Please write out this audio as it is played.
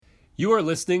You are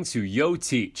listening to Yo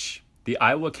Teach, the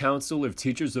Iowa Council of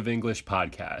Teachers of English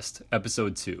podcast,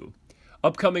 episode 2.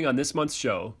 Upcoming on this month's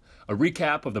show, a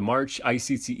recap of the March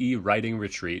ICTE Writing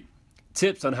Retreat,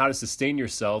 tips on how to sustain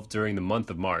yourself during the month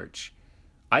of March.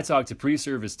 I talked to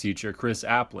pre-service teacher Chris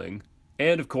Appling,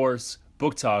 and of course,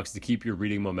 book talks to keep your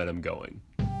reading momentum going.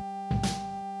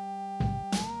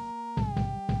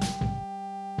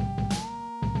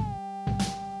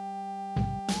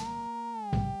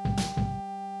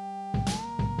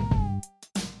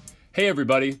 Hey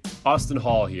everybody, Austin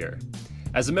Hall here.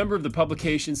 As a member of the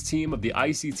publications team of the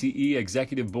ICTE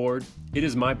Executive Board, it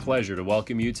is my pleasure to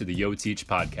welcome you to the Yo Teach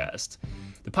podcast.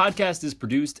 The podcast is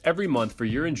produced every month for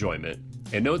your enjoyment,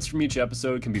 and notes from each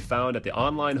episode can be found at the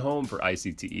online home for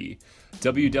ICTE,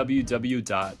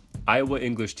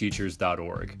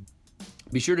 www.iowaenglishteachers.org.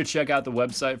 Be sure to check out the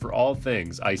website for all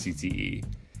things ICTE.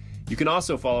 You can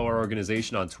also follow our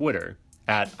organization on Twitter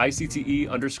at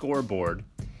ICTE_board,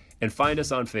 and find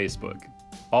us on Facebook.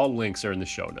 All links are in the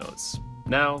show notes.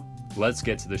 Now, let's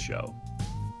get to the show.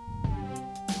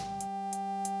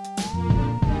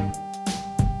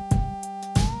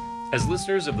 As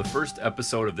listeners of the first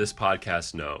episode of this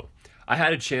podcast know, I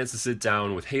had a chance to sit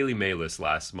down with Haley Maylis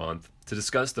last month to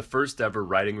discuss the first ever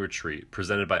writing retreat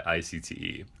presented by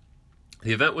ICTE.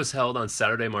 The event was held on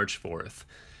Saturday, March 4th,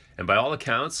 and by all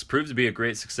accounts, proved to be a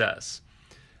great success.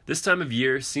 This time of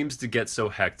year seems to get so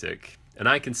hectic, and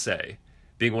I can say,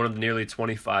 being one of the nearly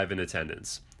 25 in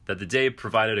attendance, that the day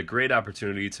provided a great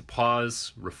opportunity to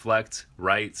pause, reflect,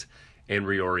 write, and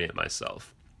reorient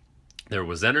myself. There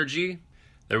was energy,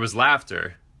 there was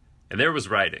laughter, and there was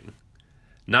writing.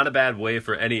 Not a bad way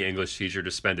for any English teacher to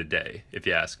spend a day, if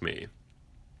you ask me.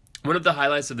 One of the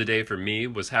highlights of the day for me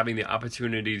was having the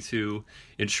opportunity to,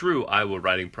 in true Iowa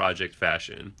Writing Project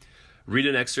fashion, read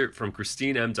an excerpt from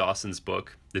Christine M. Dawson's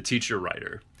book, The Teacher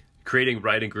Writer, Creating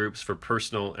Writing Groups for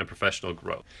Personal and Professional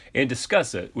Growth, and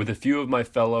discuss it with a few of my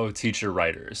fellow teacher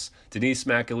writers, Denise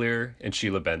McAleer and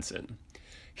Sheila Benson.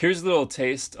 Here's a little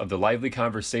taste of the lively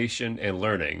conversation and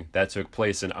learning that took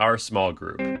place in our small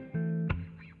group.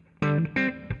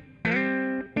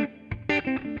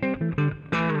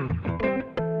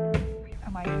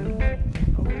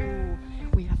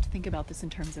 We have to think about this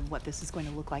in terms of what this is going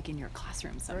to look like in your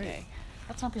classroom someday. Right.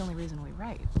 That's not the only reason we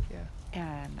write. Yeah.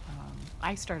 And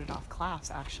I started off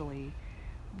class actually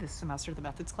this semester, the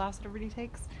methods class that everybody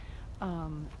takes,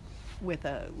 with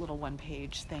a little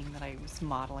one-page thing that I was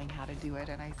modeling how to do it.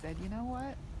 And I said, you know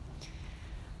what?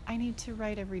 I need to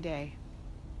write every day.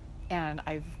 And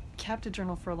I've kept a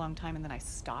journal for a long time, and then I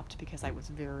stopped because I was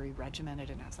very regimented,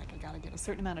 and I was like, I got to get a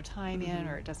certain amount of time in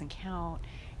or it doesn't count.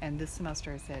 And this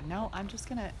semester I said, no, I'm just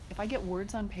going to, if I get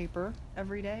words on paper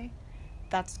every day,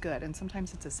 that's good. And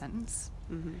sometimes it's a sentence,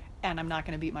 and I'm not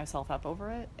going to beat myself up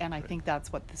over it. And I think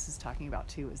that's what this is talking about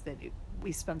too, is that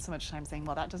we spend so much time saying,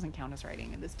 well, that doesn't count as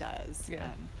writing, and this does. Yeah.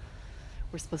 And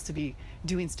we're supposed to be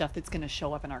doing stuff that's going to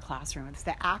show up in our classroom. It's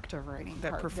the act of writing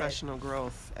That part professional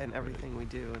growth and everything we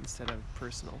do instead of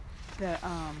personal. that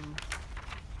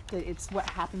it's what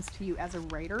happens to you as a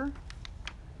writer.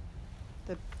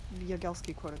 The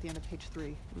Yagelski quote at the end of page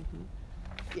 3.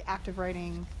 The act of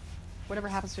writing, whatever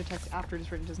happens to a text after it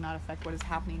is written does not affect what is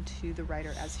happening to the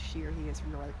writer as she or he is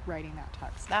writing that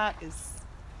text.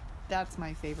 That's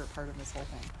my favorite part of this whole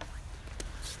thing.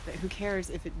 That who cares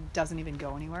if it doesn't even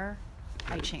go anywhere?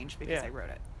 I changed because I wrote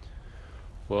it.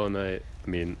 Well, and I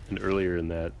mean, and earlier in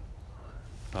that,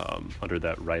 under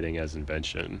that writing as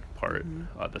invention part,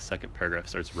 the second paragraph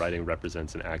starts, writing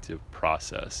represents an active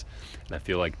process. And I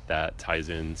feel like that ties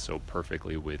in so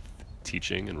perfectly with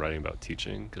teaching and writing about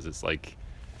teaching, because it's like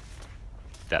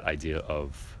that idea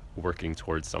of working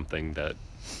towards something that,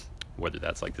 whether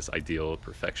that's like this ideal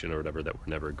perfection or whatever that we're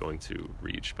never going to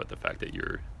reach, but the fact that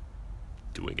you're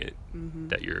doing it,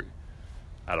 that you're,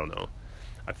 I don't know.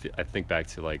 I think back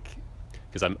to like,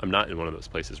 because I'm not in one of those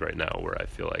places right now where I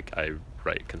feel like I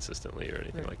write consistently or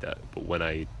anything like that. But when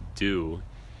I do,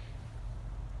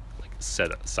 like,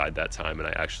 set aside that time, and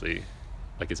I actually,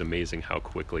 like, it's amazing how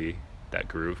quickly that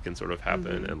groove can sort of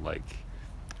happen, and like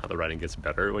how the writing gets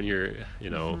better when you're, you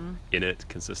know, in it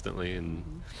consistently.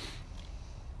 And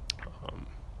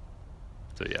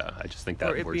so yeah, I just think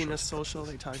that, or it being a social,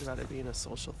 they talked about it being a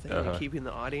social thing, keeping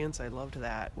the audience. I loved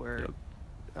that, where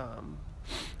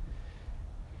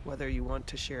whether you want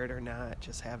to share it or not,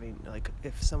 just having, like,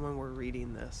 if someone were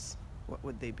reading this, what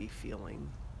would they be feeling?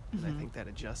 And I think that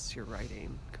adjusts your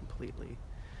writing completely.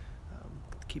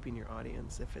 Keeping your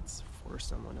audience, if it's for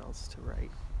someone else to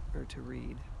write or to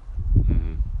read.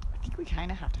 I think we kind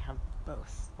of have to have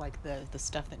both, like the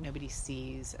stuff that nobody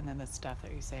sees, and then the stuff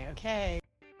that you say, okay.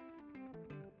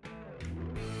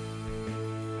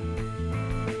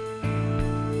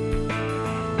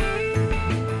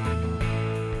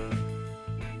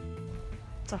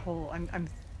 whole. I'm.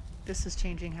 This is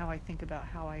changing how I think about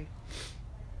how I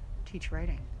teach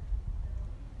writing.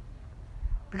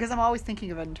 Because I'm always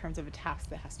thinking of it in terms of a task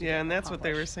that has to be Yeah, and that's what they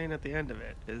were accomplished. saying at the end of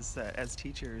it, is that as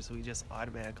teachers, we just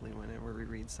automatically, whenever we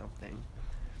read something,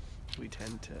 we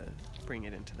tend to bring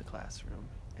it into the classroom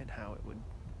and how it would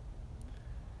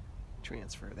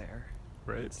transfer there.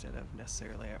 Right. Instead of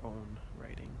necessarily our own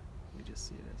writing. We just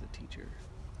see it as a teacher,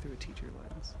 through a teacher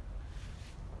lens.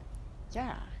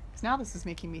 Yeah. 'Cause now this is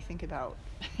making me think about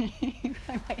I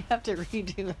might have to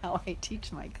redo how I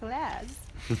teach my class.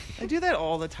 I do that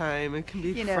all the time. It can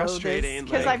be You know, frustrating.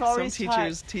 this- 'cause like, I've always some taught-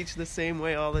 teachers teach the same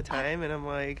way all the time, and I'm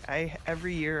like,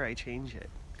 every year I change it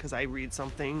because I read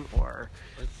something or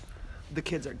the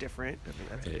kids are different. I mean,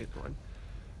 that's a big one.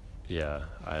 Yeah,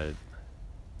 I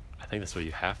think that's what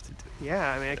you have to do.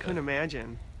 Yeah, I mean, I couldn't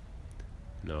imagine.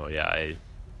 No, yeah, I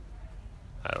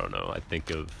don't know. I think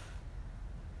of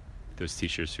those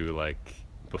teachers who, like,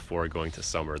 before going to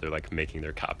summer, they're like making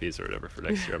their copies or whatever for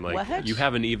next year. I'm like, What? you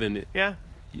haven't even, Yeah,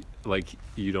 like,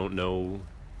 you don't know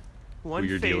one who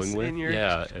you're face dealing with. in your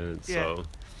Yeah, and Yeah. so,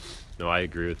 no, I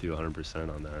agree with you 100%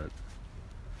 on that.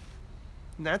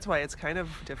 And that's why it's kind of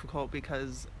difficult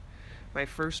because my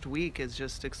first week is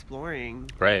just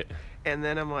exploring. Right. And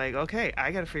then I'm like, okay,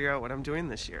 I got to figure out what I'm doing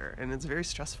this year. And it's very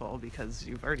stressful because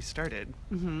you've already started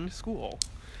school.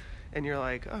 And you're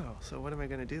like, oh, so what am I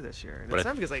going to do this year? And But it's I-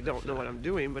 not because I don't know what I'm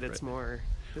doing, but it's Right. more,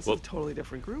 this Well, is a totally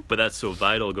different group. But that's so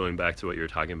vital, going back to what you were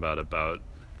talking about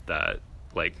that,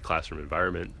 like, classroom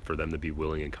environment, for them to be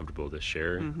willing and comfortable to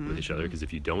share with each other. Because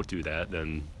if you don't do that,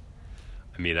 then,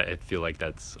 I mean, I feel like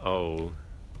that's,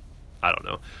 I don't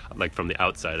know. Like, from the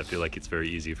outside, I feel like it's very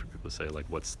easy for people to say, like,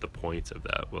 what's the point of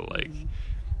that? Well,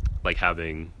 like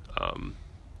having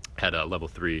had a level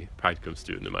 3 practicum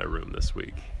student in my room this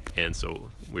week. And so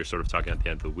we were sort of talking at the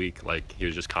end of the week, like, he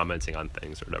was just commenting on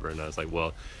things or whatever. And I was like,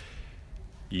 well,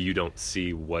 you don't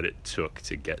see what it took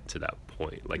to get to that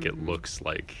point. Like, it looks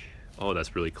like, oh,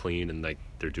 that's really clean, and, like,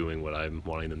 they're doing what I'm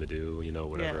wanting them to do, you know,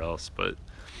 whatever Yeah. else. But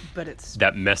But it's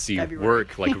that messy February.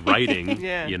 work, like writing,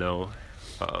 Yeah. you know,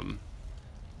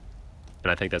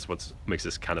 and I think that's what makes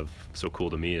this kind of so cool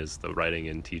to me, is the writing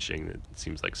and teaching. It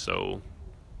seems like so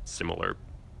similar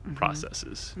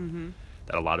processes,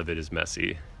 that a lot of it is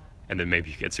messy. And then maybe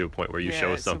you get to a point where you Yeah,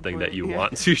 show at some something that point, you yeah.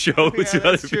 want to show Yeah, to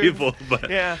that's other true. people. But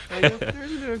Yeah, I know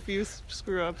there's been a few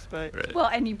screw ups, but Right. Well,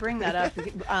 and you bring that up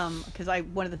because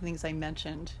one of the things I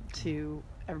mentioned to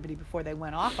everybody before they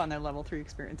went off on their level 3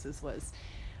 experiences was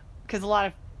because a lot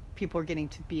of people are getting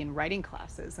to be in writing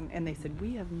classes, and they said,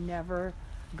 we have never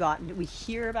gotten, we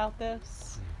hear about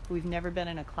this, but we've never been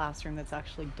in a classroom that's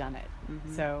actually done it.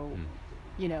 So,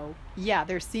 you know, yeah,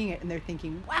 they're seeing it and they're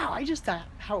thinking, wow, I just thought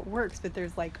how it works, but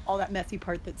there's like all that messy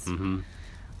part that's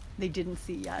they didn't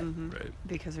see yet Right.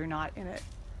 because they're not in it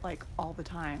like all the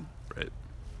time. Right.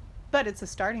 But it's a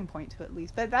starting point to at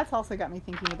least. But that's also got me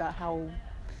thinking about how,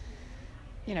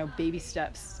 you know, baby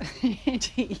steps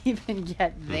to even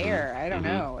get there. I don't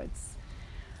know. It's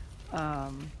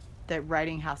that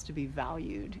writing has to be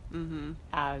valued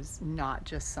as not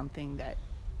just something that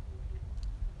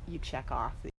you check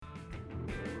off.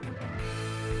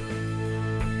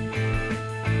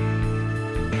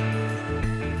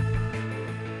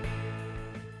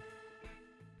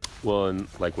 Well, and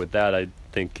like with that, I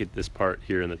think this part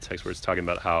here in the text where it's talking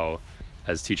about how,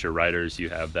 as teacher writers, you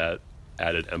have that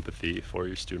added empathy for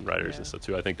your student writers and stuff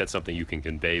too. I think that's something you can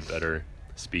convey better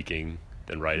speaking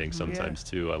than writing sometimes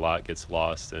too. A lot gets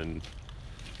lost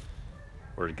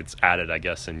or it gets added, I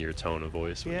guess, in your tone of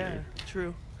voice. When yeah,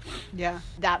 true. Yeah.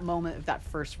 That moment of that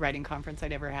first writing conference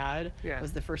I'd ever had Yeah.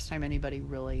 was the first time anybody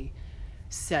really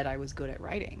said I was good at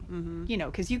writing. You know,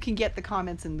 because you can get the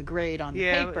comments and the grade on the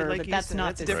Yeah, paper, like but you that's said, not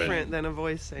that's the different same. than a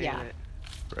voice saying Yeah. it.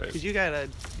 Right. Because you gotta,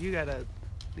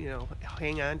 you know,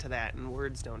 hang on to that, and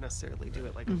words don't necessarily do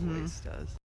it like a voice does.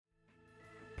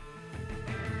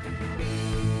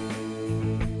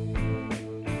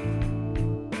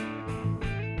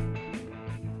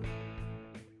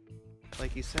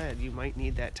 Like you said, you might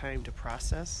need that time to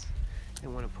process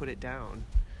and want to put it down.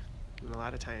 And a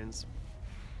lot of times,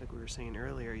 like we were saying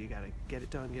earlier, you gotta get it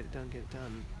done, get it done, get it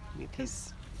done. Meet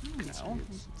these You know,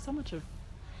 concerns. so much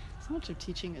of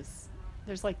teaching is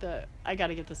there's like the I got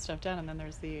to get this stuff done, and then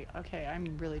there's the okay,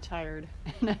 I'm really tired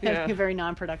and I'm having a very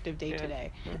non-productive day Yeah.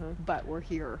 today, but we're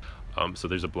here. So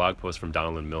there's a blog post from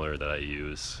Donalyn Miller that I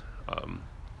use.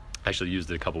 I actually used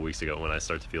it a couple weeks ago when I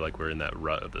start to feel like we're in that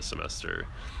rut of the semester.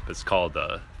 It's called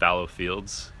Fallow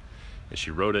Fields. And she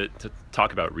wrote it to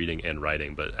talk about reading and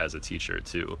writing, but as a teacher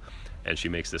too. And she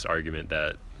makes this argument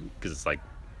that, because it's like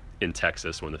in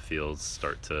Texas when the fields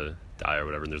start to die or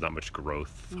whatever, and there's not much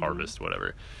growth, harvest,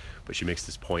 whatever. But she makes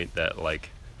this point that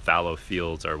like fallow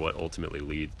fields are what ultimately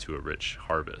lead to a rich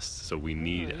harvest. So we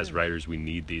need, as writers, we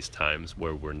need these times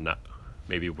where we're not,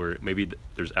 maybe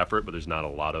there's effort, but there's not a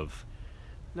lot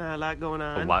going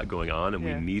on, and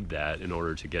we need that in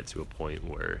order to get to a point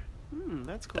where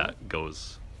that's cool. that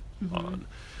goes on.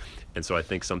 And so I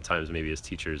think sometimes maybe as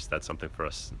teachers, that's something for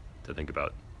us to think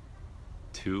about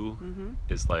too,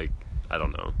 is like, I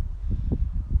don't know.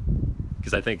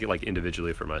 Because I think like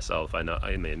individually for myself, I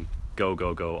mean, go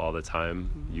all the time.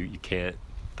 You can't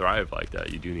thrive like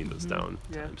that. You do need those down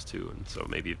times too. And so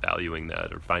maybe valuing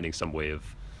that or finding some way of,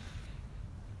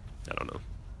 I don't know,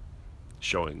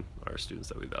 showing our students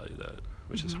that we value that,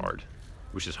 which is hard.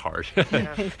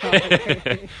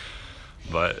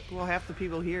 But well, half the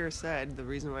people here said the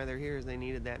reason why they're here is they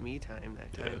needed that me time,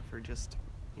 that time for just,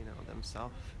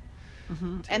 themselves.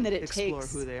 And that it explore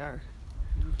takes who they are.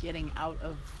 getting out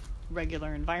of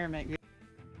regular environment.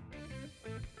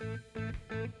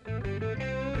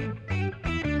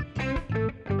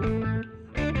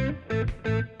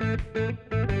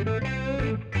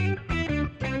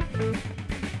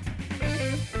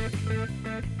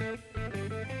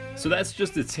 So that's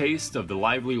just a taste of the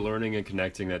lively learning and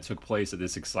connecting that took place at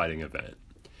this exciting event.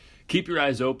 Keep your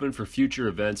eyes open for future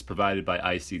events provided by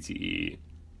ICTE.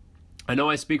 I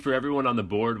know I speak for everyone on the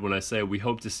board when I say we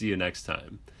hope to see you next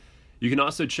time. You can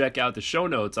also check out the show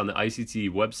notes on the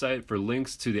ICTE website for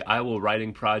links to the Iowa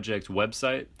Writing Project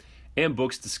website and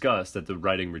books discussed at the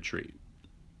Writing Retreat.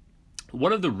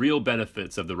 One of the real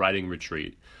benefits of the Writing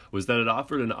Retreat was that it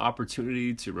offered an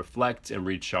opportunity to reflect and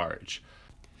recharge.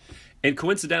 And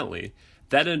coincidentally,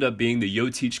 that ended up being the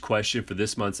Yo Teach question for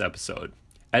this month's episode.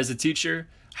 As a teacher,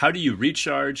 how do you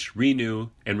recharge, renew,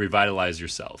 and revitalize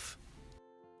yourself?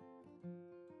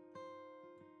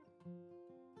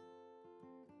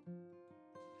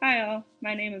 Hi all,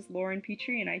 my name is Lauren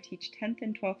Petrie and I teach 10th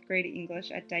and 12th grade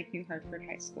English at Dike New Hartford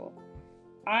High School.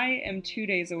 I am 2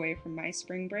 days away from my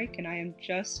spring break and I am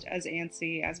just as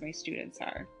antsy as my students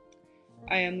are.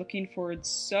 I am looking forward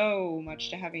so much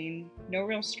to having no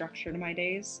real structure to my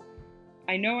days.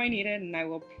 I know I need it and I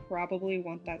will probably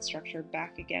want that structure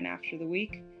back again after the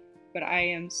week, but I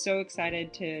am so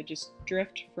excited to just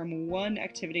drift from one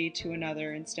activity to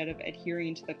another instead of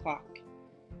adhering to the clock.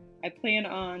 I plan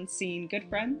on seeing good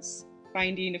friends,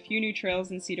 finding a few new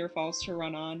trails in Cedar Falls to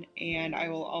run on, and I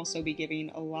will also be giving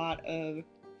a lot of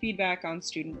feedback on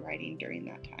student writing during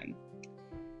that time.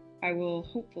 I will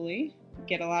hopefully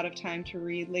get a lot of time to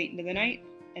read late into the night,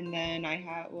 and then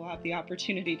I will have the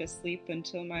opportunity to sleep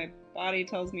until my body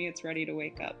tells me it's ready to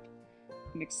wake up.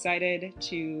 I'm excited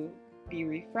to be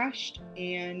refreshed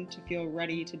and to feel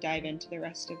ready to dive into the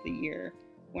rest of the year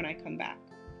when I come back.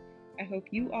 I hope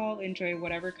you all enjoy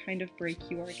whatever kind of break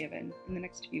you are given in the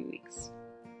next few weeks.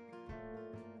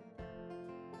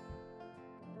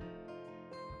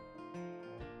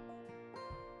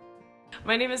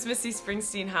 My name is Missy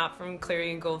Springsteen Hopp from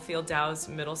Clarion Goldfield Dow's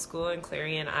Middle School in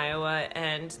Clarion, Iowa,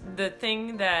 and the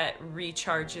thing that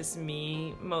recharges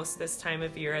me most this time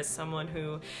of year as someone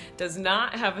who does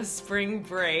not have a spring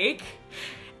break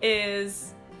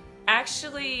is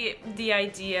actually the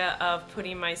idea of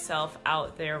putting myself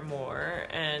out there more,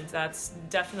 and that's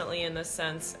definitely in the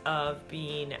sense of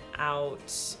being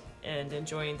out and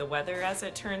enjoying the weather as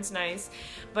it turns nice,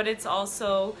 but it's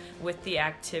also with the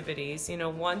activities. You know,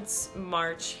 once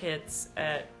March hits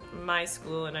at my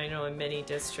school, and I know in many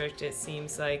districts, it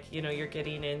seems like, you know, you're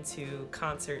getting into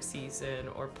concert season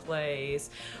or plays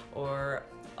or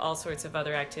all sorts of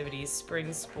other activities,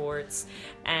 spring sports,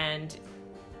 and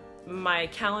my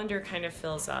calendar kind of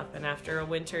fills up. And after a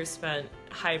winter spent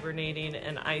hibernating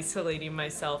and isolating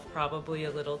myself probably a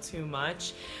little too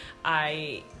much,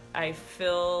 I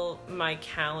fill my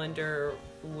calendar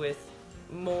with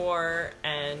more,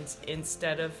 and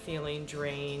instead of feeling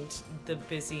drained, the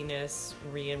busyness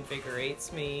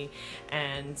reinvigorates me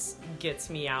and gets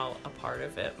me out a part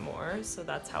of it more. So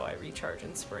that's how I recharge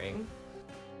in spring.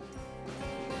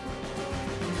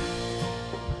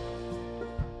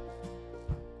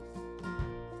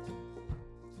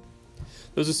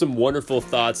 Those are some wonderful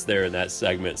thoughts there in that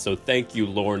segment. So thank you,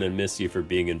 Lauren and Missy, for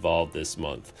being involved this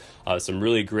month. Some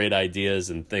really great ideas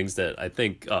and things that I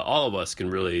think all of us can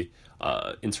really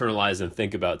internalize and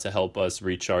think about to help us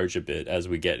recharge a bit as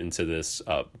we get into this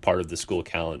part of the school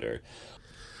calendar.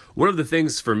 One of the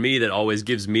things for me that always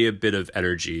gives me a bit of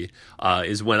energy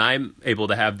is when I'm able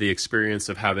to have the experience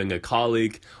of having a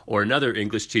colleague or another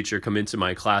English teacher come into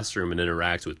my classroom and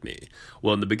interact with me.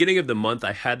 Well, in the beginning of the month,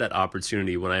 I had that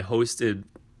opportunity when I hosted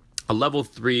a level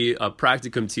 3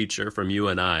 practicum teacher from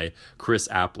UNI, Chris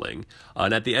Appling.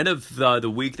 And at the end of the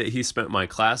week that he spent in my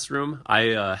classroom,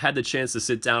 I had the chance to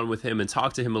sit down with him and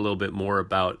talk to him a little bit more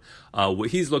about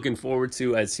what he's looking forward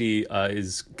to as he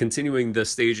is continuing the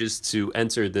stages to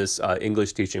enter this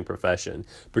English teaching profession,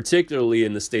 particularly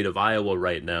in the state of Iowa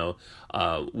right now,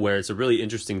 where it's a really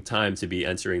interesting time to be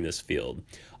entering this field.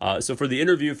 So for the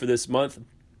interview for this month,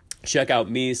 check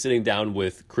out me sitting down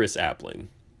with Chris Appling.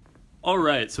 All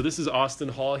right, so this is Austin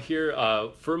Hall here.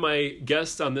 For my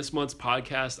guest on this month's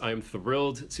podcast, I'm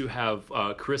thrilled to have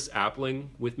Chris Appling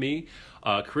with me.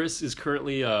 Chris is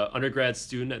currently an undergrad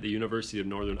student at the University of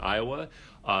Northern Iowa,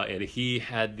 and he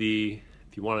had the,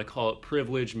 if you want to call it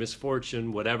privilege,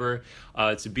 misfortune, whatever,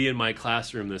 to be in my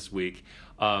classroom this week.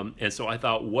 And so I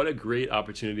thought, what a great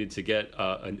opportunity to get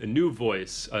a new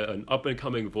voice, an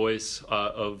up-and-coming voice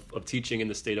of teaching in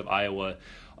the state of Iowa,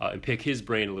 and pick his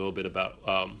brain a little bit about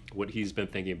what he's been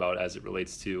thinking about as it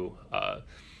relates to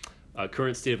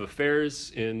current state of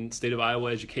affairs in state of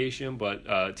Iowa education,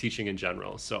 but teaching in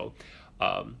general. So,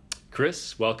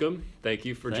 Chris, welcome. Thank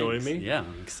you for joining me. Yeah,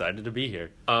 I'm excited to be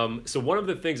here. So one of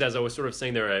the things, as I was sort of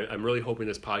saying there, I'm really hoping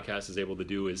this podcast is able to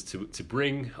do is to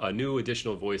bring new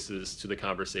additional voices to the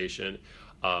conversation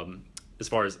as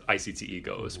far as ICTE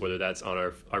goes, whether that's on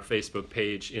our Facebook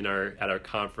page, at our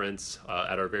conference,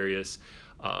 at our various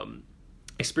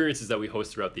experiences that we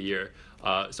host throughout the year.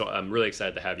 So I'm really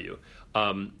excited to have you.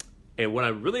 And what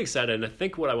I'm really excited, and I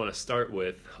think what I want to start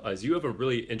with, is you have a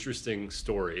really interesting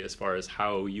story as far as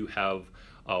how you have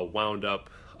wound up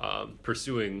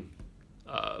pursuing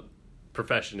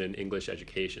profession in English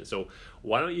education. So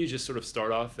why don't you just sort of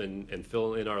start off and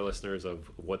fill in our listeners of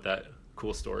what that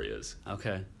cool story is?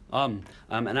 Okay. And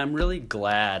I'm really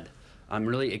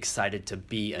excited to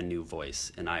be a new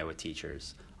voice in Iowa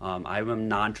teachers. I'm a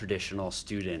non-traditional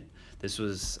student.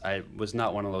 I was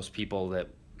not one of those people that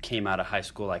came out of high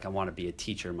school like I want to be a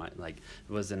teacher. It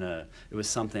was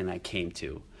something I came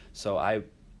to. So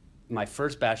my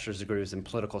first bachelor's degree was in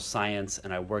political science,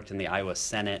 and I worked in the Iowa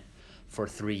Senate for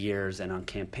 3 years and on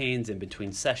campaigns in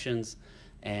between sessions.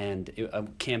 And a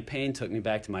campaign took me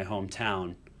back to my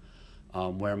hometown,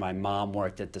 where my mom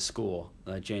worked at the school,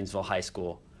 Janesville High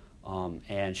School.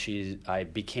 And I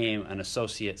became an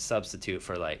associate substitute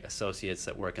for associates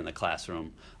that work in the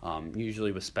classroom,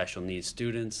 usually with special needs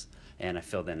students. And I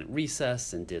filled in at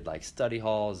recess and did study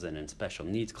halls and in special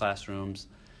needs classrooms.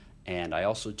 And I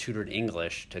also tutored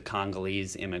English to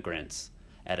Congolese immigrants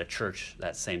at a church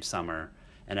that same summer.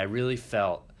 And I really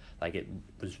felt like it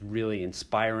was really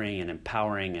inspiring and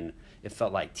empowering, and it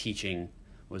felt like teaching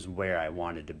was where I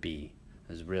wanted to be.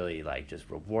 It was really just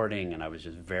rewarding, and I was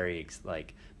just very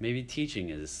maybe teaching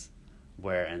is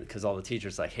where, and because all the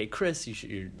teachers hey Chris,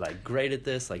 you're great at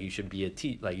this, you should be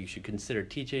you should consider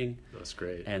teaching. That's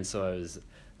great. And so I was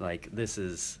this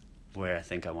is where I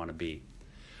think I want to be.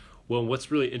 Well,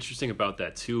 what's really interesting about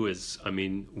that too is,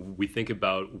 we think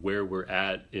about where we're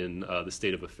at in the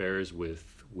state of affairs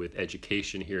with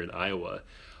education here in Iowa.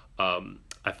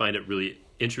 I find it really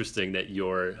interesting that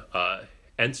you're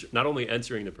not only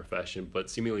entering the profession,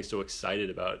 but seemingly so excited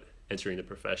about entering the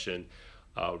profession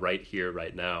right here,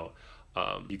 right now.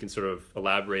 You can sort of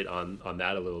elaborate on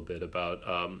that a little bit about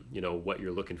what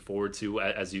you're looking forward to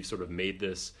as you've sort of made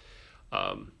this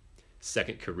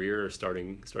second career, or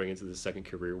starting into the second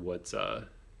career. What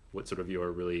sort of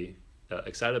you're really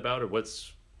excited about, or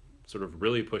what's sort of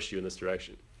really pushed you in this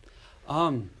direction?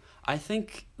 I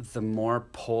think the more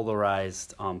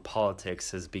polarized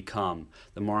politics has become,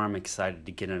 the more I'm excited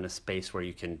to get in a space where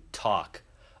you can talk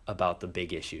about the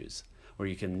big issues, where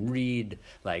you can read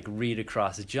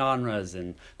across genres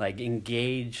and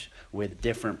engage with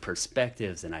different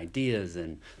perspectives and ideas,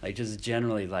 and just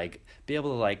generally be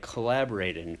able to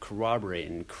collaborate and corroborate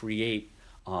and create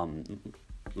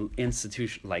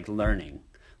institution learning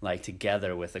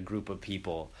together with a group of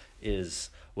people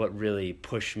is what really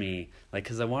pushed me,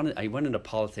 because I went into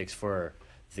politics for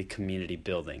the community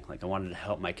building. I wanted to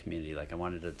help my community. I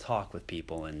wanted to talk with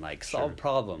people and solve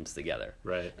problems together.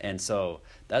 Right. And so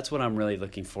that's what I'm really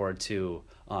looking forward to.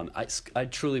 I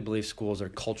truly believe schools are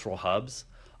cultural hubs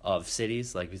of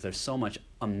cities. Because there's so much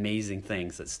amazing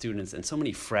things that students, and so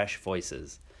many fresh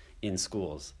voices in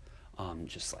schools.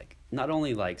 Just not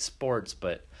only sports,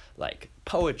 but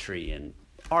poetry and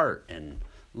art and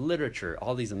literature,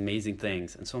 all these amazing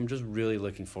things. And so I'm just really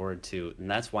looking forward to, and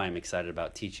that's why I'm excited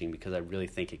about teaching, because I really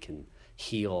think it can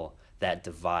heal that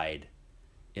divide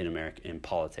in America, in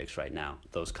politics right now,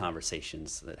 those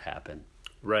conversations that happen.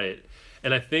 Right.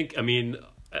 And I think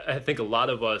a lot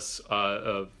of us,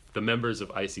 the members of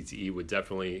ICTE, would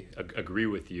definitely agree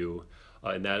with you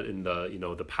in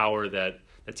the power that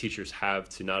that teachers have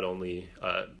to not only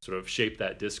sort of shape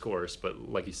that discourse, but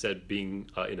like you said, being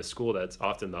in a school that's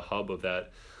often the hub of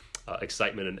that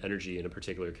excitement and energy in a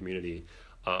particular community.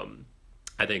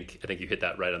 I think you hit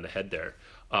that right on the head there.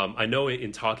 I know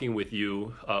in talking with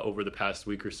you over the past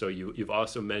week or so, you've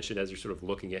also mentioned, as you're sort of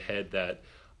looking ahead, that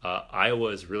Iowa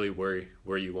is really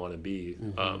where you want to be.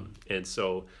 And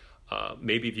so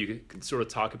maybe if you could sort of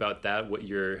talk about that, what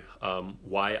your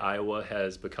why Iowa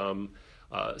has become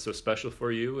so special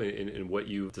for you, and what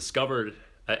you've discovered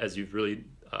as you've really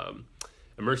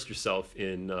immersed yourself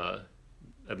in,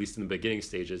 at least in the beginning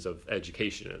stages of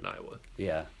education in Iowa.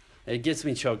 Yeah. It gets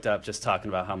me choked up just talking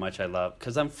about how much I love,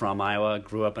 because I'm from Iowa,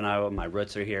 grew up in Iowa, my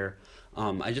roots are here.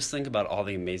 I just think about all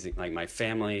the amazing, like my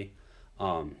family,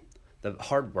 the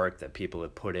hard work that people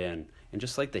have put in, and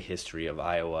just like the history of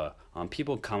Iowa,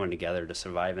 people coming together to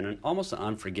survive in almost an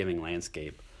unforgiving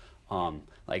landscape.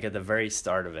 Like at the very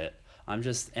start of it,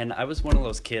 and I was one of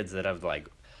those kids that I've like,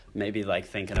 maybe like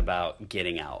thinking about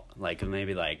getting out, like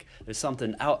maybe like there's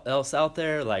something else out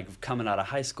there, like coming out of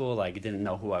high school, like didn't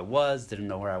know who I was, didn't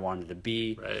know where I wanted to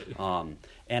be. Right.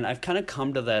 And I've kind of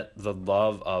come to the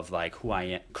love of like who I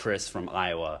am, Chris from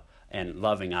Iowa, and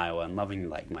loving Iowa and loving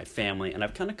like my family. And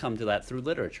I've kind of come to that through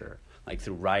literature, like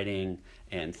through writing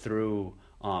and through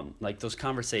like those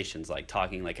conversations, like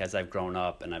talking, like as I've grown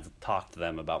up and I've talked to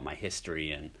them about my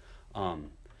history, and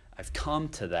I've come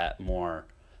to that more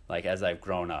like as I've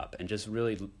grown up, and just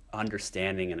really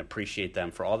understanding and appreciate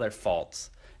them for all their faults,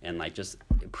 and like just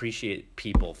appreciate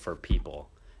people for people,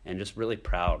 and just really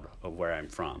proud of where I'm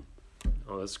from.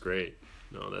 Oh, that's great.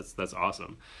 No, that's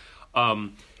awesome.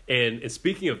 And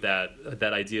speaking of that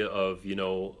idea of, you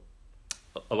know,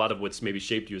 a lot of what's maybe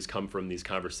shaped you has come from these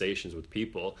conversations with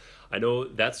people. I know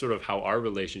that's sort of how our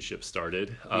relationship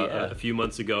started a few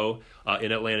months ago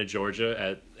in Atlanta, Georgia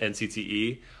at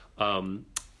NCTE.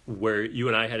 Where you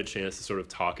and I had a chance to sort of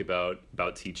talk about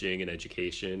teaching and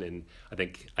education, and I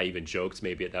think I even joked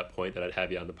maybe at that point that I'd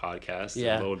have you on the podcast.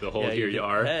 Yeah. And lo and behold, here you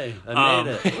are. Hey, I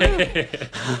made it.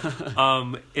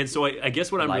 And so I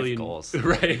guess what I'm Life really goals.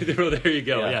 Right. Well, there you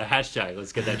go. Yeah. Yeah. Hashtag.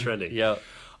 Let's get that trending. Yeah.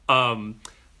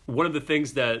 One of the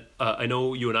things that I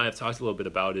know you and I have talked a little bit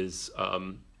about is,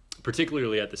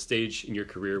 particularly at the stage in your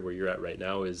career where you're at right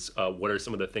now, is what are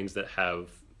some of the things that have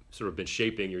sort of been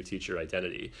shaping your teacher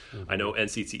identity. I know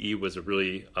NCTE was a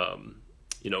really,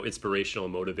 inspirational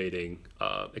and motivating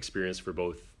experience for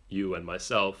both you and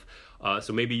myself.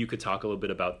 So maybe you could talk a little bit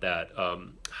about that,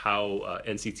 how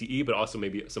NCTE, but also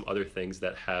maybe some other things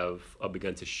that have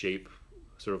begun to shape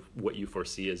sort of what you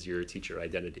foresee as your teacher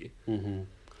identity.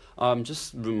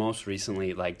 Just most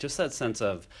recently, like just that sense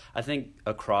of, I think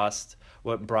across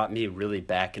what brought me really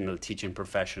back into the teaching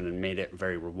profession and made it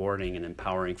very rewarding and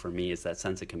empowering for me is that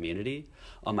sense of community.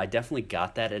 I definitely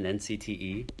got that in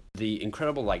NCTE. The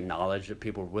incredible like knowledge that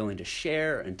people were willing to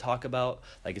share and talk about,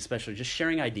 like especially just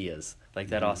sharing ideas, like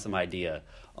that awesome idea.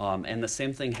 And the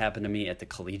same thing happened to me at the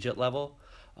collegiate level.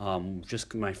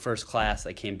 Just my first class,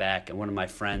 I came back, and one of my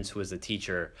friends who was a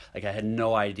teacher, like I had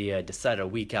no idea, I decided a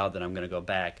week out that I'm going to go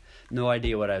back, no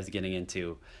idea what I was getting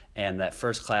into. And that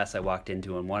first class I walked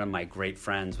into, and one of my great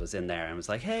friends was in there and was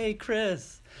like, "Hey,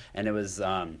 Chris." And it was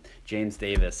James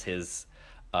Davis, it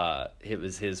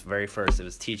was his very first, it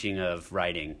was teaching of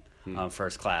writing.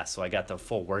 First class, so I got the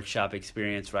full workshop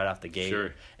experience right off the gate.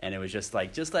 Sure. And it was just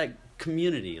that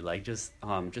community, like just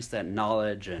that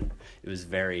knowledge, and it was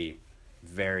very,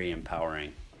 very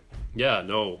empowering. Yeah,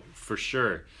 no, for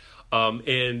sure.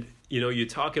 And, you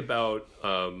talk about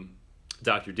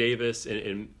Dr. Davis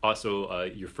and also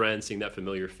your friend, seeing that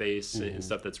familiar face and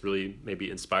stuff that's really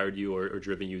maybe inspired you or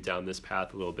driven you down this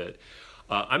path a little bit.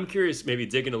 I'm curious, maybe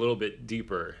digging a little bit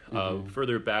deeper,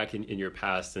 further back in your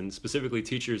past, and specifically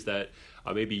teachers that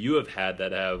maybe you have had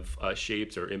that have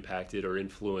shaped or impacted or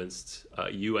influenced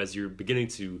you as you're beginning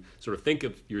to sort of think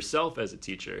of yourself as a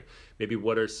teacher. Maybe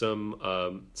what are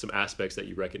some aspects that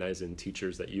you recognize in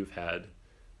teachers that you've had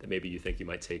that maybe you think you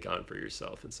might take on for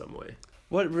yourself in some way?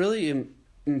 What really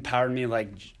empowered me, like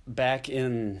back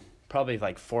in probably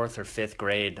like 4th or 5th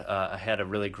grade, I had a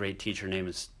really great teacher named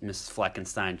Mrs.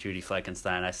 Fleckenstein, Judy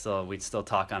Fleckenstein. We'd still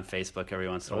talk on Facebook every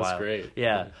once in a while. That's great.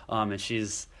 Yeah. And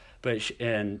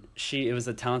it was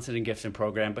a talented and gifted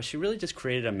program, but she really just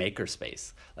created a maker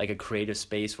space, like a creative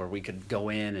space where we could go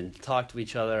in and talk to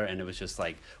each other. And it was just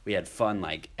like, we had fun,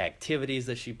 like activities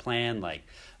that she planned, like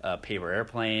paper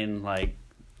airplane, like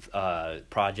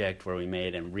project where we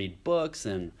made and read books,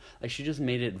 and like she just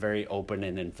made it very open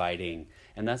and inviting.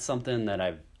 And that's something that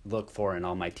I look for in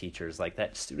all my teachers, like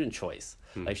that student choice.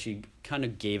 Like she kind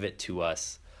of gave it to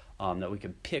us, that we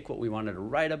could pick what we wanted to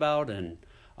write about, and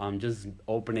just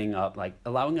opening up, like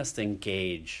allowing us to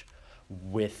engage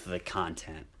with the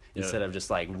content instead of just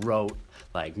like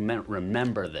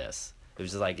remember this. It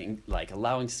was just like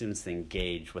allowing students to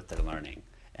engage with their learning,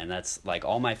 and that's like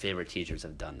all my favorite teachers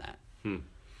have done that.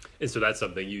 And so that's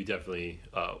something you definitely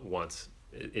want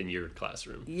in your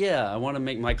classroom. Yeah, I want to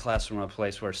make my classroom a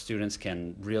place where students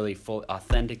can really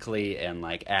authentically and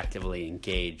like actively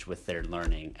engage with their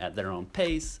learning at their own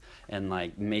pace, and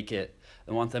like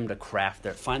I want them to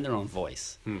find their own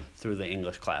voice through the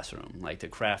English classroom, like to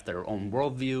craft their own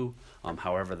worldview,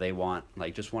 however they want,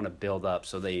 like just want to build up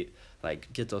so they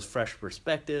like get those fresh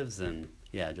perspectives, and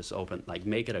just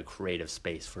make it a creative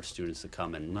space for students to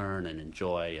come and learn and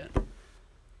enjoy.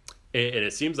 And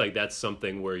it seems like that's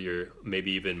something where you're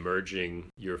maybe even merging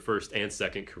your first and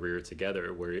second career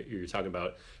together, where you're talking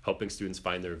about helping students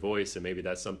find their voice, and maybe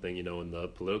that's something, in the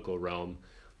political realm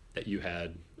that you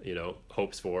had,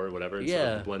 hopes for or whatever, and sort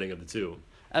of the blending of the two.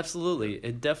 Absolutely.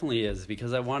 It definitely is,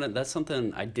 because that's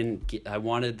something I didn't get. I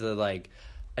wanted to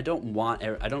I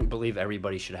don't believe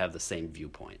everybody should have the same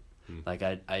viewpoint. Like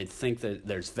I think that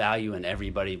there's value in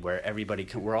everybody, where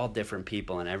we're all different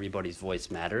people and everybody's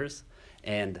voice matters.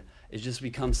 And it just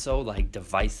becomes so like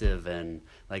divisive, and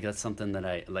like that's something that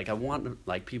I want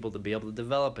like people to be able to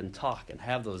develop and talk and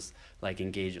have those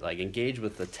engage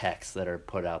with the texts that are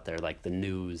put out there, like the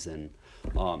news, and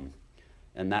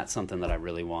that's something that I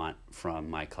really want from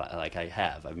my class.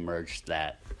 I've merged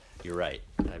that. You're right.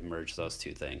 I've merged those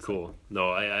two things. Cool.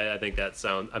 No, I think it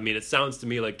sounds to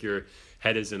me like your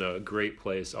head is in a great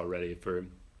place already for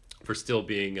still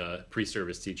being a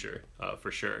pre-service teacher, for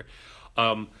sure.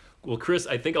 Well, Chris,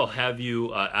 I think I'll have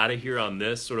you out of here on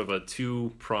this sort of a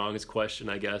two-pronged question,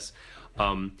 I guess.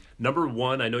 Number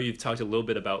one, I know you've talked a little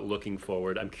bit about looking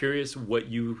forward. I'm curious what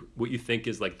you think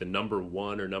is like the number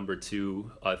one or number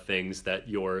two things that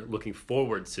you're looking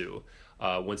forward to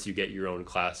once you get your own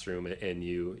classroom and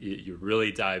you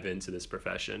really dive into this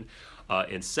profession.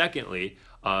 And secondly,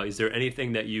 is there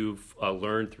anything that you've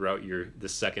learned throughout the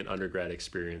second undergrad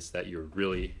experience that you're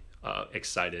really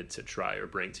excited to try or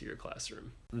bring to your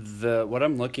classroom? What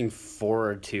I'm looking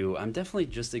forward to, I'm definitely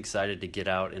just excited to get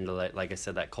out into like I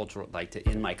said, that cultural,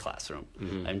 in my classroom.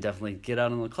 I'm definitely get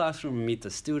out in the classroom and meet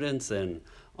the students, and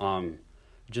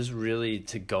just really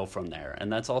to go from there. And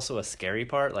that's also a scary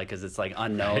part, because it's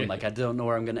unknown. Like I don't know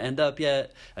where I'm going to end up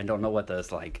yet. I don't know what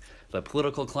the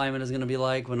political climate is going to be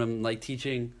like when I'm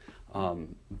teaching.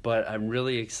 But I'm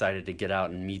really excited to get out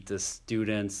and meet the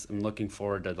students. I'm looking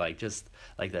forward to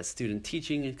that student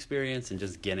teaching experience, and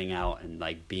just getting out and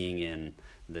being in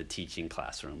the teaching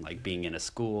classroom, being in a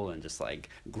school, and just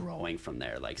growing from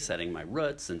there, setting my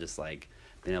roots, and just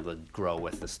being able to grow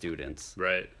with the students.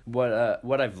 Right.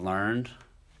 What I've learned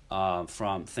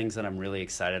from things that I'm really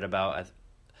excited about,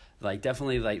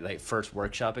 definitely first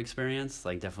workshop experience,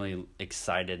 definitely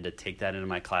excited to take that into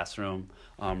my classroom.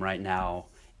 Right now,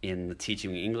 in the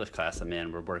teaching English class I'm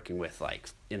in, we're working with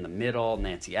in the middle,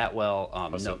 Nancy Atwell,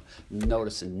 awesome.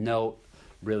 Notice and Note.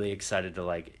 Really excited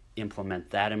to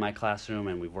implement that in my classroom,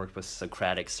 and we've worked with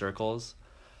Socratic circles.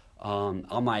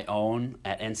 On my own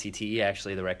at NCTE,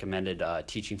 actually, they recommended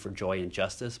Teaching for Joy and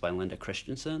Justice by Linda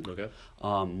Christensen,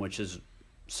 which is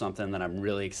something that I'm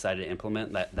really excited to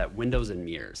implement. That windows and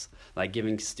mirrors,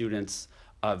 giving students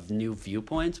of new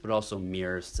viewpoints, but also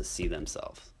mirrors to see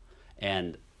themselves.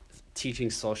 And teaching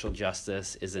social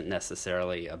justice isn't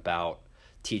necessarily about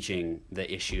teaching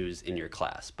the issues in your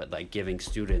class, but giving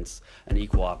students an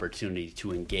equal opportunity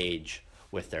to engage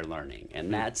with their learning,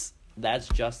 and that's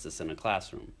justice in a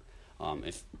classroom,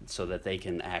 so that they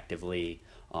can actively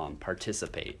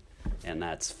participate, and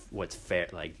that's what's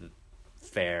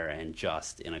fair and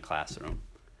just in a classroom.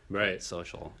 Right.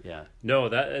 Social. Yeah. No,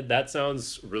 that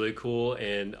sounds really cool,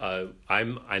 and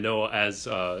I know as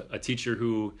a teacher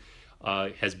who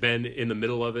has been in the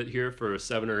middle of it here for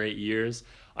 7 or 8 years.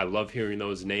 I love hearing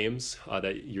those names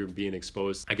that you're being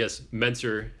exposed. I guess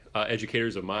mentor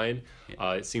educators of mine.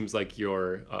 It seems like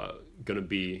you're going to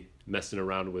be messing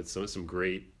around with some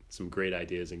great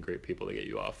ideas and great people to get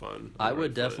you off on. I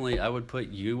would put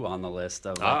you on the list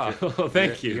of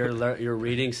thank you. Your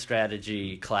reading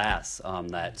strategy class.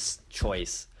 That's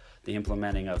choice, the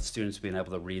implementing of students being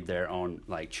able to read their own,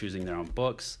 choosing their own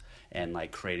books, and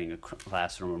creating a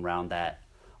classroom around that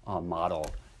model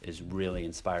is really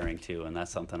inspiring too, and that's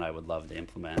something I would love to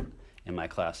implement in my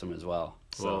classroom as well.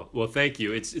 So well, thank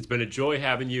you. It's been a joy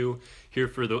having you here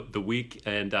for the week,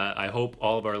 and I hope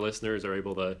all of our listeners are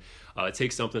able to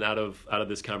take something out of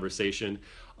this conversation.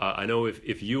 I know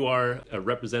if you are a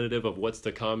representative of what's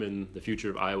to come in the future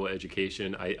of Iowa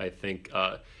education, I think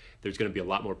there's going to be a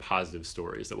lot more positive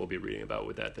stories that we'll be reading about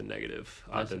with that than negative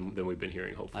than we've been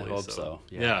hearing, hopefully. I hope so.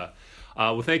 Yeah.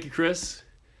 Well, thank you, Chris.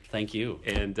 Thank you.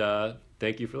 And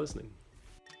thank you for listening.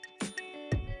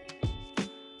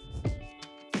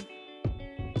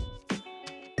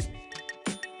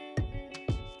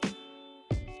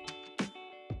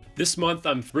 This month,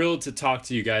 I'm thrilled to talk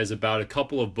to you guys about a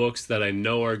couple of books that I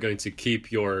know are going to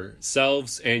keep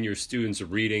yourselves and your students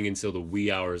reading until the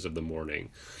wee hours of the morning.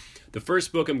 The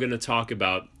first book I'm going to talk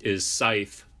about is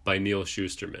Scythe by Neal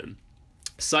Shusterman.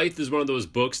 Scythe is one of those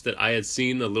books that I had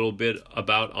seen a little bit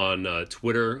about on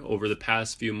Twitter over the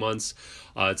past few months.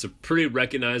 It's a pretty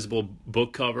recognizable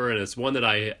book cover, and it's one that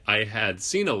I had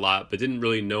seen a lot but didn't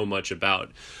really know much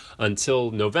about until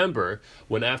November,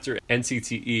 when after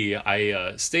NCTE,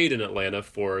 I stayed in Atlanta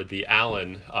for the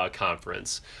Allen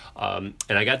conference. And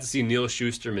I got to see Neal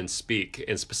Shusterman speak,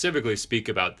 and specifically speak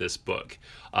about this book.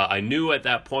 I knew at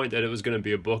that point that it was going to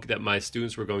be a book that my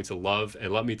students were going to love,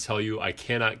 and let me tell you, I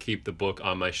cannot keep the book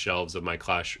on my shelves of my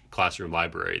classroom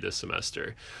library this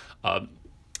semester.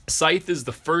 Scythe is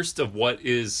the first of what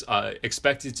is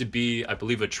expected to be, I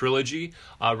believe, a trilogy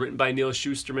written by Neal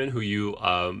Shusterman, who you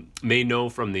may know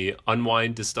from the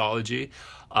Unwind dystology.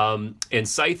 And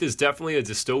Scythe is definitely a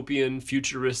dystopian,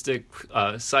 futuristic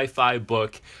sci-fi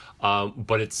book,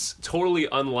 but it's totally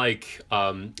unlike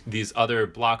these other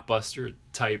blockbuster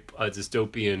type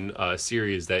dystopian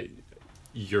series that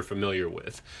you're familiar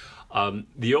with.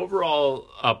 The overall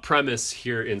premise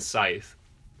here in Scythe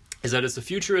is that it's a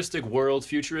futuristic world,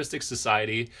 futuristic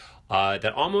society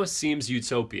that almost seems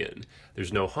utopian.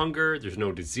 There's no hunger, there's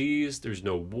no disease, there's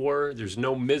no war, there's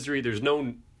no misery, there's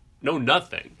no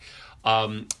nothing.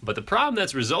 But the problem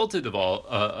that's resulted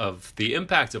of the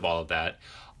impact of all of that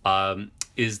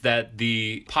is that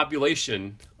the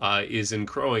population is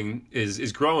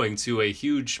growing to a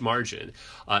huge margin.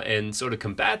 And so to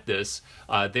combat this,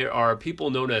 there are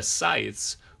people known as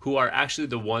scythes who are actually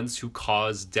the ones who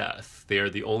cause death. They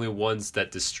are the only ones that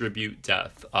distribute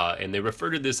death, and they refer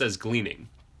to this as gleaning.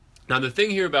 Now, the thing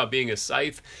here about being a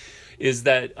scythe is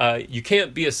that you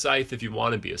can't be a scythe if you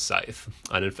want to be a scythe.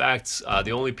 And in fact,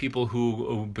 the only people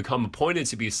who become appointed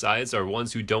to be scythes are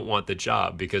ones who don't want the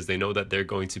job, because they know that they're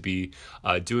going to be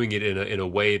doing it in a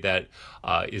way that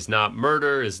is not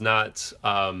murder, is not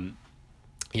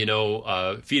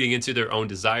feeding into their own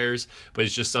desires, but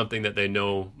it's just something that they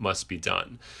know must be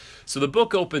done. So the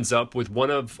book opens up with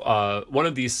one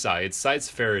of these Scythes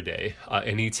Faraday,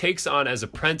 and he takes on as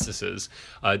apprentices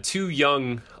two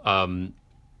young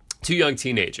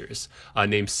teenagers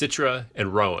named Citra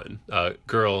and Rowan, a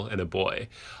girl and a boy.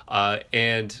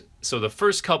 And so the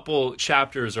first couple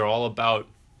chapters are all about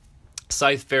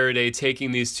Scythe Faraday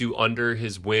taking these two under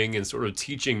his wing and sort of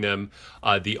teaching them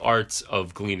the arts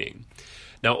of gleaning.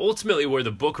 Now, ultimately, where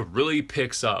the book really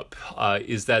picks up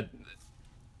is that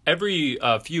every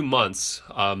few months,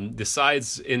 the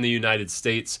sides in the United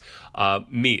States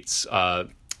meets,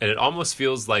 and it almost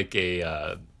feels like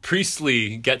a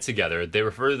priestly get-together. They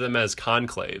refer to them as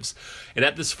conclaves. And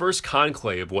at this first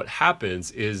conclave, what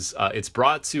happens is it's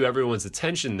brought to everyone's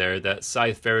attention there that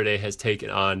Scythe Faraday has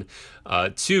taken on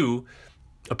two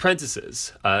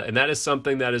apprentices, and that is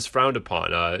something that is frowned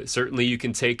upon. Certainly you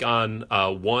can take on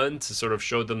one to sort of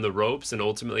show them the ropes and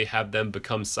ultimately have them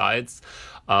become scythes,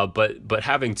 but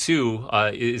having two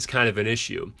is kind of an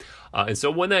issue. And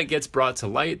so when that gets brought to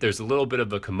light, there's a little bit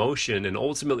of a commotion, and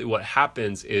ultimately what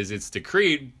happens is it's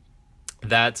decreed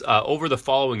that over the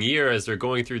following year, as they're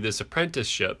going through this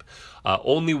apprenticeship,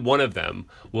 only one of them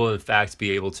will in fact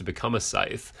be able to become a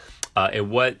scythe. And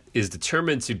what is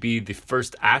determined to be the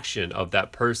first action of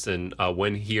that person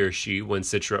when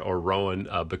Citra or Rowan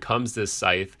becomes this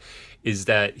scythe, is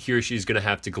that he or she is going to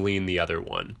have to glean the other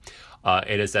one.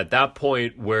 And it's at that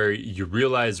point where you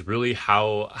realize really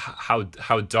how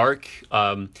dark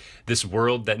this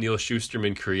world that Neal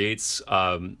Shusterman creates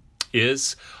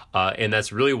is. And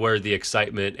that's really where the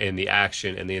excitement and the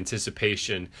action and the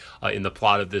anticipation in the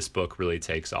plot of this book really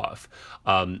takes off.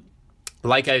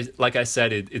 Like I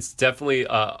said, it's definitely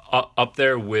up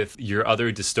there with your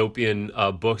other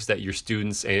dystopian books that your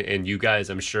students and you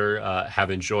guys, I'm sure, have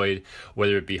enjoyed,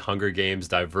 whether it be Hunger Games,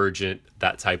 Divergent,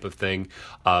 that type of thing.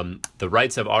 The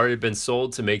rights have already been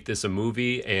sold to make this a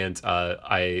movie, and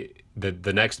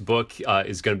the next book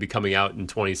is going to be coming out in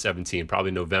 2017,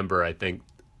 probably November, I think,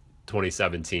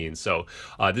 2017. So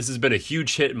this has been a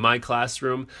huge hit in my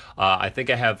classroom. I think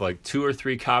I have like 2 or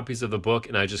 3 copies of the book,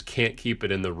 and I just can't keep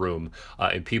it in the room.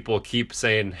 And people keep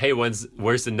saying, "Hey, where's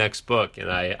the next book?" And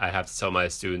I have to tell my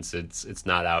students it's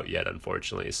not out yet,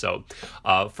 unfortunately. So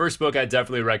first book I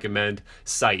definitely recommend,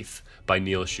 Scythe by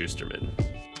Neal Shusterman.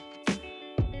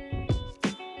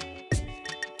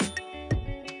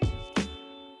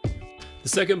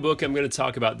 second book I'm going to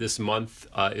talk about this month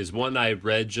is one I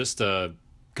read just a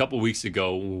couple weeks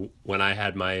ago when I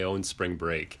had my own spring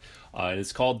break. And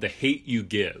it's called The Hate U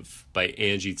Give by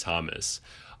Angie Thomas.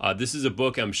 This is a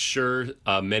book I'm sure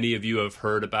many of you have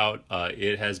heard about.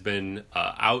 It has been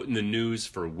out in the news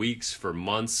for weeks, for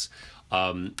months.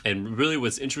 And really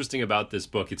what's interesting about this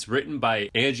book, it's written by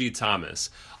Angie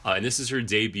Thomas, and this is her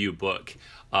debut book.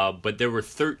 But there were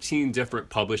 13 different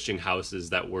publishing houses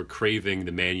that were craving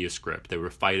the manuscript. They were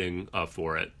fighting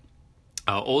for it.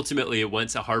 Ultimately, it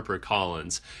went to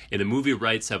HarperCollins, and the movie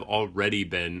rights have already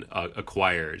been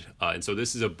acquired. And so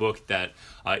this is a book that,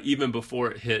 even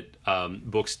before it hit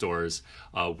bookstores,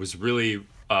 was really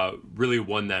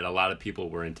one that a lot of people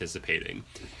were anticipating.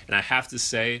 And I have to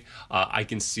say, I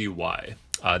can see why.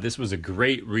 This was a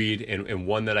great read and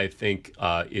one that I think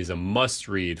is a must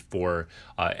read for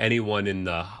anyone in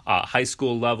the high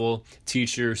school level,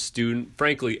 teacher, student,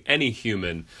 frankly, any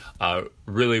human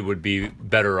really would be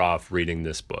better off reading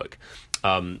this book.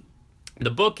 The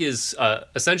book is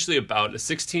essentially about a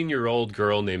 16-year-old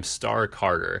girl named Star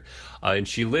Carter, and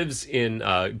she lives in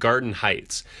Garden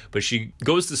Heights, but she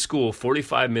goes to school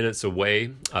 45 minutes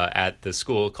away at the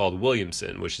school called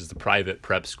Williamson, which is the private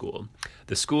prep school.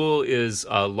 The school is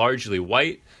largely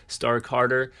white. Star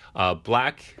Carter,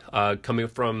 black, coming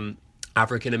from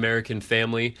African-American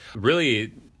family.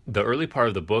 Really, the early part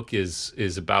of the book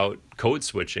is about code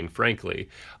switching, frankly.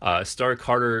 Star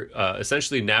Carter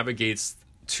essentially navigates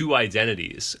two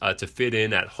identities to fit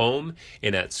in at home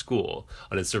and at school.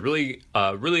 And it's a really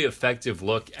effective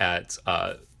look at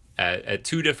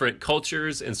two different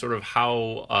cultures and sort of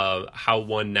how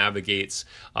one navigates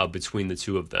between the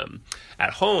two of them.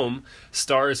 At home,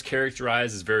 Star is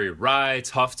characterized as very wry,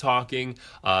 tough-talking.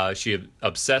 She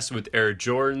obsessed with Air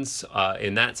Jordans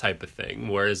and that type of thing.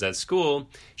 Whereas at school,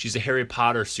 she's a Harry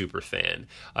Potter super fan.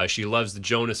 She loves the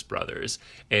Jonas Brothers,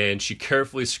 and she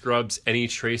carefully scrubs any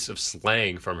trace of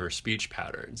slang from her speech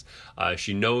patterns.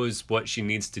 She knows what she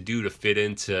needs to do to fit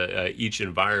into each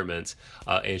environment,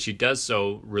 and she does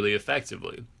so really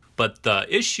effectively. But the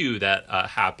issue that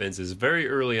happens is very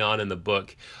early on in the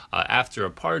book, after a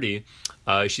party,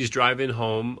 she's riding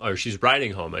home, I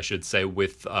should say,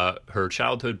 with her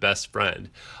childhood best friend,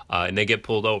 and they get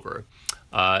pulled over.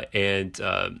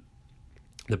 The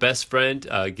best friend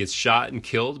gets shot and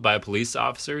killed by a police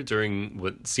officer during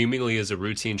what seemingly is a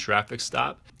routine traffic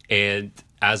stop. And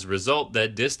as a result,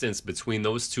 that distance between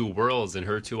those two worlds and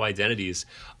her two identities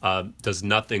does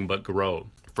nothing but grow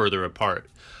further apart.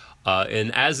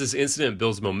 And as this incident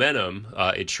builds momentum,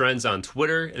 it trends on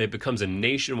Twitter and it becomes a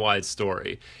nationwide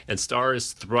story. And Star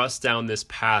is thrust down this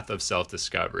path of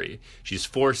self-discovery. She's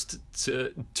forced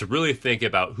to really think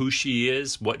about who she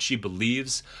is, what she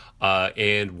believes,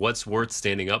 and what's worth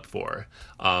standing up for.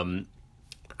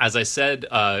 As I said,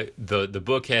 the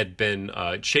book had been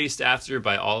chased after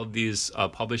by all of these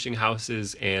publishing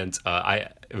houses, and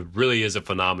it really is a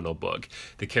phenomenal book.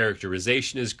 The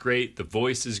characterization is great. The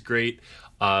voice is great.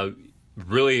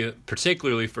 Really,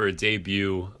 particularly for a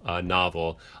debut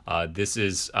novel, this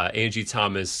is Angie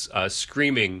Thomas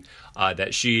screaming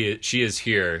that she is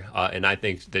here, and I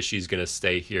think that she's going to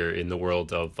stay here in the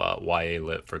world of YA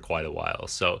Lit for quite a while.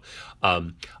 So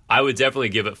I would definitely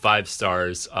give it 5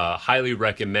 stars. Highly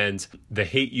recommend The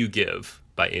Hate U Give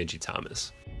by Angie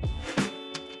Thomas.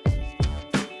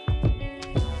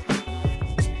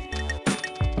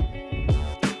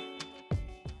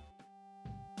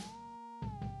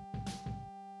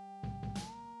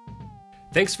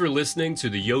 Thanks for listening to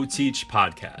the Yo Teach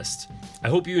podcast. I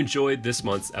hope you enjoyed this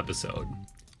month's episode.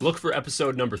 Look for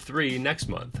episode number 3 next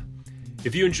month.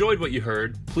 If you enjoyed what you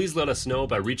heard, please let us know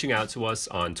by reaching out to us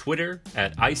on Twitter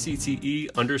at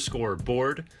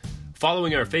ICTE_board,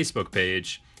 following our Facebook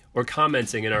page, or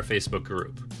commenting in our Facebook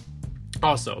group.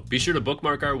 Also, be sure to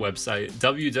bookmark our website,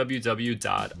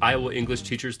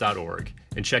 www.iowaenglishteachers.org,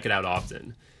 and check it out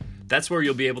often. That's where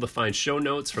you'll be able to find show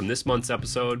notes from this month's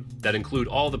episode that include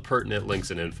all the pertinent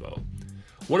links and info.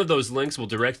 One of those links will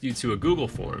direct you to a Google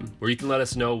form where you can let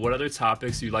us know what other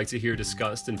topics you'd like to hear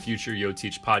discussed in future Yo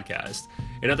Teach podcasts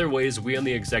and other ways we on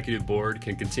the executive board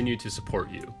can continue to support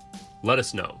you. Let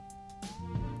us know.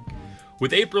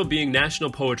 With April being National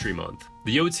Poetry Month,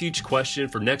 the Yo Teach question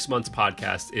for next month's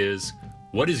podcast is,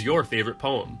 what is your favorite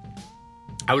poem?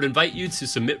 I would invite you to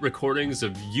submit recordings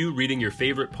of you reading your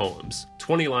favorite poems,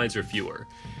 20 lines or fewer,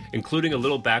 including a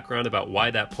little background about why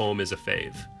that poem is a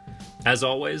fave. As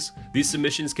always, these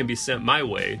submissions can be sent my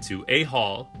way to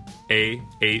ahall,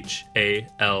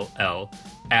 AHALL,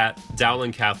 at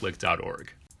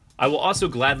dowlincatholic.org. I will also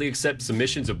gladly accept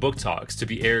submissions of book talks to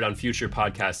be aired on future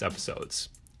podcast episodes.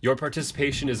 Your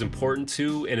participation is important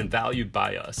to and valued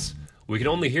by us. We can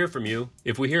only hear from you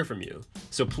if we hear from you,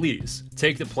 so please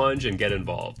take the plunge and get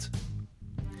involved.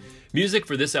 Music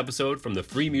for this episode from the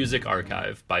Free Music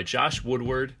Archive by Josh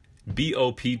Woodward,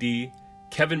 BOPD,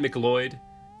 Kevin McLeod,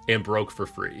 and Broke for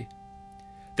Free.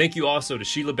 Thank you also to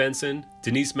Sheila Benson,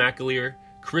 Denise McAleer,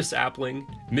 Chris Appling,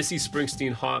 Missy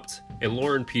Springsteen-Haupt, and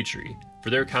Lauren Petrie for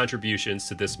their contributions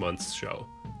to this month's show.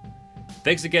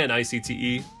 Thanks again,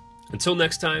 ICTE. Until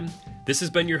next time, this has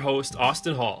been your host,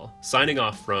 Austin Hall, signing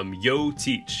off from Yo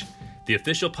Teach, the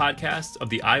official podcast of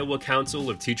the Iowa Council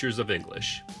of Teachers of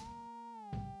English.